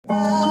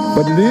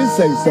But it is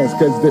safe sex,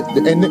 because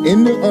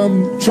in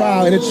the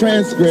trial, in the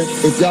transcript,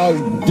 if y'all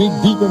dig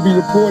deep and be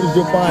reporters,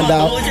 you'll find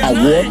out I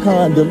wore a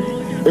condom.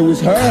 It was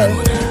her.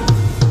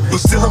 But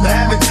still I'm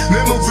having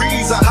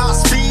memories of high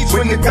speeds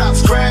when the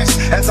cops crash.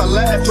 As I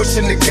laugh,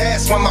 pushing the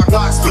gas when my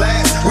Glocks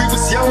blast. We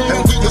was young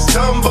and we was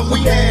dumb, but we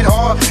had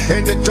heart.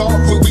 In the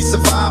dark where we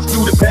survived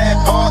through the bad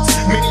parts.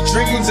 Many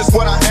dreams is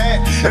what I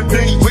had, and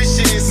plenty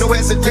wishes. No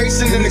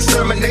hesitation and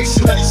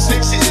extermination of these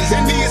snitches.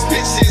 Envious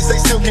bitches, they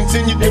still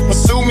continue to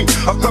pursue me.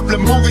 A couple of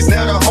movies,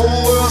 now the whole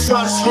world's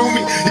trying to screw me.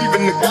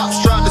 Even the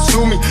cops tried to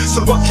sue me.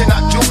 So what can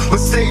I do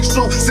but stay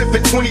true?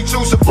 Sipping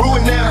 22s of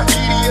brewing, now the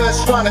media is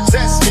trying to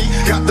test me.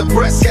 Got the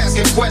breast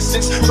asking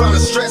questions, trying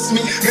to stress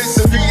me.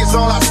 Misery is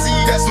all I see,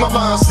 that's my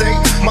mind state.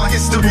 My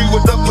history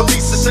with the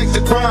police to shake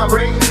the crime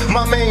rate.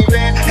 My main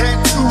man had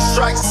 2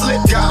 strikes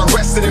slip, got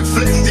arrested and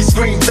flipped. He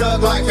screamed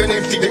thug life and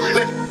emptied the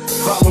clip.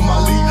 Follow my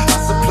lead, I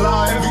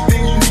supply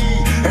everything you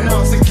need. An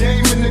ounce of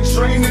game in the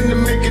training to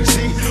make a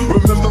G.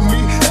 Remember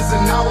me as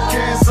an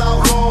outcast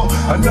outlaw.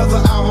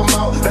 Another album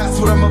out, that's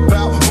what I'm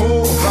about.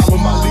 More, follow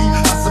my lead,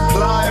 I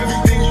supply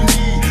everything you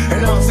need.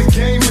 An ounce of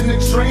game in the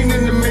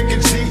training to make a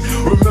G.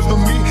 Remember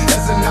me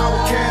as an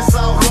outcast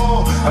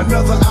outlaw.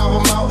 Another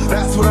album out,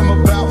 that's what I'm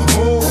about.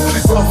 More,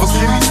 Lord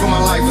forgive me for my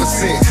life of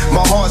sin.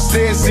 My heart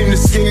still seem to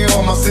scare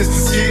all my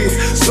sister's kids.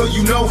 So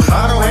you know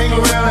I don't hang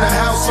around the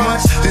house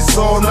much. This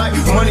all night,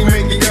 money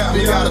making got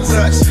me out of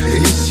touch.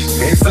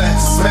 Ain't flat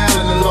to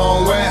smiling a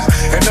long while.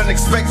 An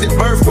unexpected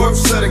birth,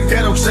 works of the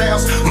ghetto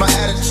childs. My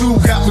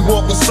attitude got me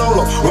walking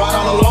solo, right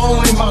all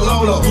alone in my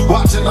Lolo,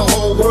 watching the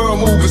whole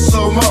world moving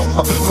slow-mo.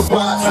 For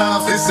quiet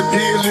times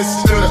disappear, listen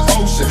to the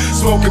ocean.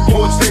 Smoking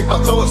porch, think my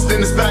thoughts,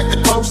 then it's back to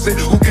posting.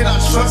 Who can I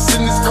trust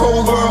in this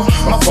cold world?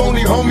 My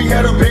phony homie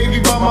had a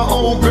baby by my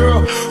old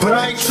girl, but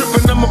I ain't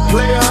tripping, I'm a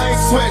player, I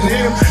ain't sweating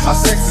him. Our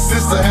sexy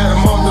sister had a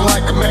mother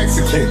like a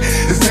Mexican.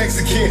 This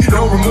Mexican,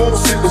 no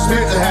remorse, it was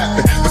meant to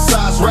happen.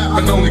 Besides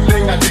rapping, the only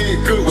thing I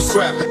did good was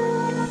scrapping.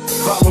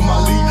 Follow my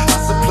lead, I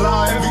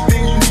supply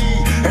everything you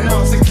need. An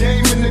ounce of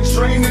game in the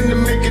training to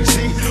make a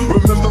G.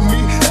 Remember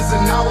me as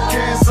an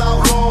outcast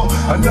outlaw.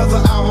 Another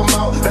album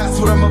out, that's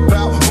what I'm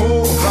about.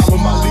 More, follow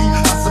my lead,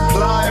 I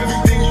supply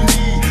everything you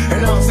need.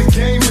 An ounce of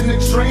game in the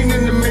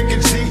training to make a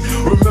G.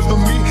 Remember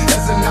me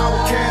as an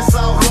outcast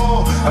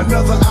outlaw.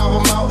 Another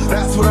album out,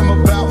 that's what I'm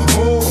about.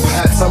 More,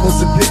 perhaps I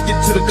was addicted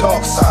to the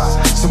dark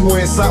side.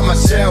 Somewhere inside my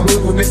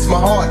childhood when this my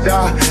heart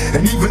died.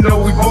 And even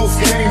though we both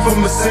came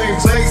from the same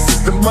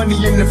places, the money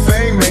and the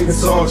fame made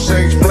us all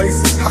change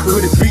places. How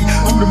could it be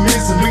through the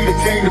misery that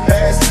came to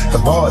pass? The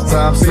hard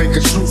times make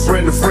a true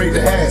friend afraid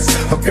to ask.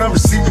 I'm gonna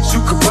see, but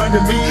you can run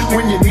to me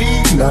when you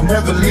need, and I'll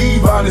never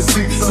leave.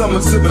 Honestly,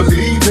 someone to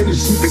believe in.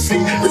 As you can see,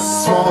 it's a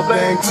small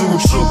thing to a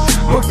truth.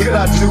 What could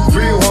I do?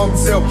 Real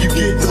homies help you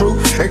get through.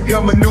 And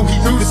Gumma knew he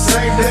do the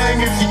same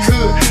thing if he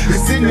could.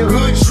 Cause in the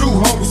hood, true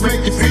homies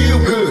make you feel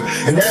good.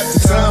 And half the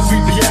times we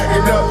be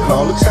acting up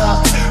all the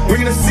time.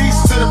 Bring the cease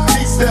to the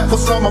peace that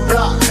was on my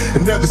block.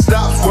 It never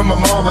stops when my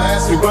mama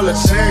asks me, will I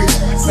change?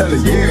 Tell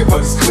her, yeah,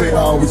 but it's clear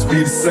I'll always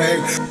be the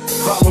same.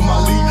 Follow my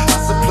lead, I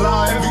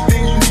supply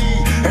everything you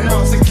need. An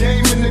ounce of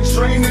game in the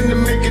training to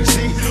make a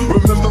G.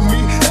 Remember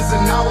me as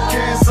an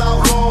outcast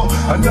outlaw.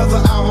 Another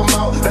album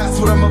out, that's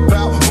what I'm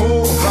about.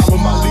 More, follow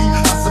my lead,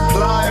 I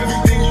supply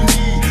everything you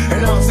need.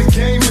 An ounce of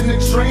game in the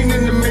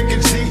training to